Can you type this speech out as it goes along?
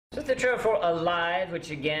So it's the trailer for Alive,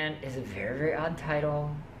 which again is a very, very odd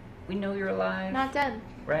title. We know you're alive. Not dead.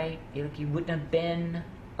 Right? You wouldn't have been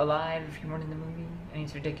alive if you weren't in the movie. I mean,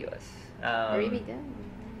 it's ridiculous. Or you'd be dead.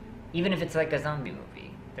 Even if it's like a zombie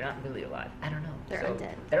movie, they're not really alive. I don't know. They're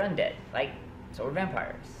undead. They're undead. Like, so are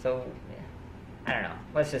vampires. So, yeah. I don't know.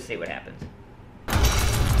 Let's just see what happens.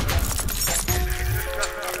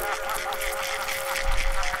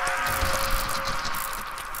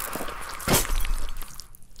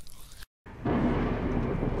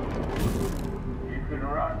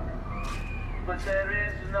 But there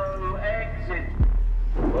is no exit.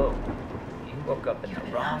 Whoa. You woke up in the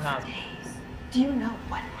wrong hospital. Do you know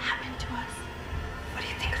what happened to us? What do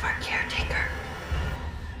you think of our caretaker?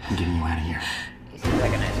 I'm getting you out of here. He seems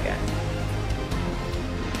like a nice guy.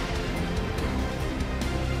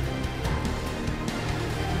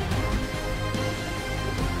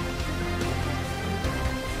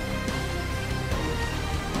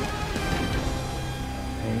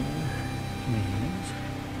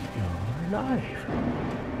 Life.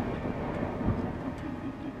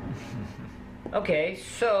 Okay,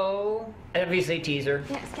 so obviously teaser.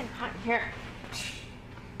 Yeah, it's getting hot in here.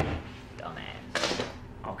 Dumbass.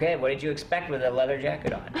 Okay, what did you expect with a leather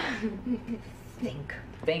jacket on?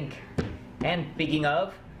 Think. And speaking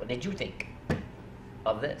of, what did you think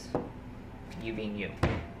of this? You being you,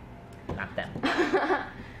 not them.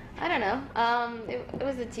 I don't know. It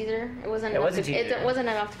was a teaser. It wasn't. It was a teaser. It wasn't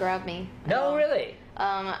enough to grab me. No, really.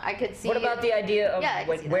 I could see. What about the idea of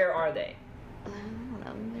like, where are they? I don't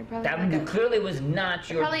know. They're probably That clearly was not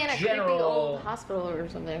your probably in a general. creepy old hospital or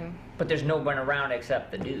something. But there's no one around except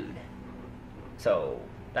the dude. So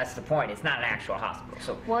that's the point. It's not an actual hospital.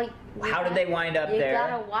 So well, how did they wind up there? You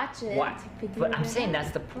gotta watch it. What? But I'm saying that's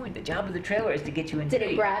the point. The job of the trailer is to get you intrigued.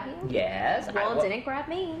 Did it grab you? Yes. Well, it didn't grab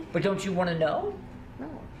me. But don't you want to know? No.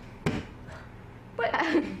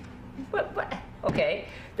 But, okay.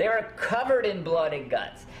 They are covered in blood and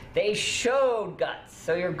guts. They showed guts,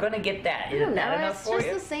 so you're gonna get that. Isn't that enough for you? It's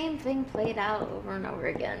just the same thing played out over and over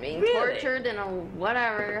again. Being Really? tortured in a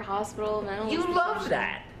whatever hospital. You love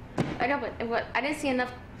that. I know, but I didn't see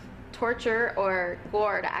enough torture or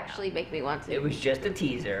gore to actually make me want to. It was just a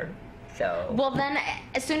teaser, so. Well, then,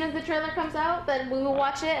 as soon as the trailer comes out, then we will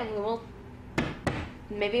watch it and we will.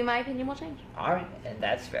 Maybe my opinion will change. All right, and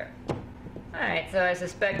that's fair. All right, so I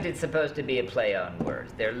suspect it's supposed to be a play on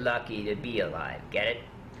words. They're lucky to be alive. Get it?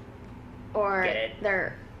 Or Get it?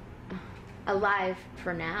 they're alive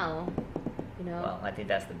for now. You know. Well, I think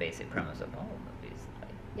that's the basic premise of all movies.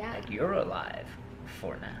 Yeah. Like you're alive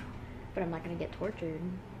for now. But I'm not gonna get tortured.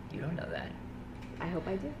 You don't know that. I hope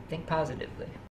I do. Think positively.